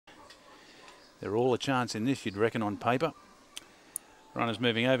They're all a chance in this, you'd reckon, on paper. Runners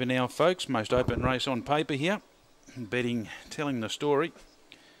moving over now, folks. Most open race on paper here. Betting telling the story.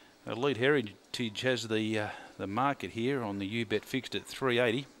 Elite Heritage has the market here on the U-Bet fixed at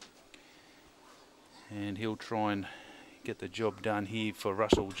 380. And he'll try and get the job done here for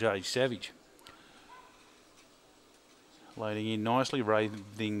Russell J. Savage. Loading in nicely,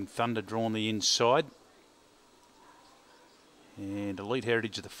 Raving Thunder drawn the inside. And Elite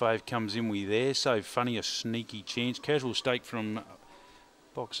Heritage of the fave comes in with there. So Funny, a sneaky chance. Casual Stake from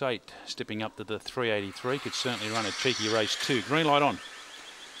box 8 stepping up to the 383. Could certainly run a cheeky race too. Green light on.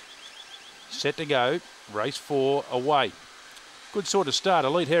 Set to go. Race 4 away. Good sort of start.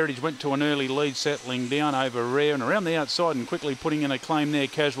 Elite Heritage went to an early lead, settling down over Rare and around the outside and quickly putting in a claim there.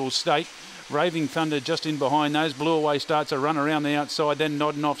 Casual Stake. Raving Thunder just in behind those. Blew Away starts a run around the outside, then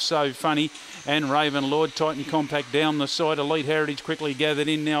nodding off So Funny. And Raven Lord, tight and compact down the side. Elite Heritage quickly gathered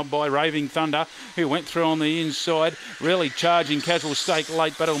in now by Raving Thunder, who went through on the inside. Really charging Casual Stake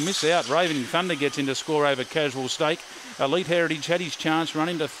late, but he'll miss out. Raving Thunder gets into score over Casual Stake. Elite Heritage had his chance,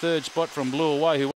 running to third spot from Blew Away, who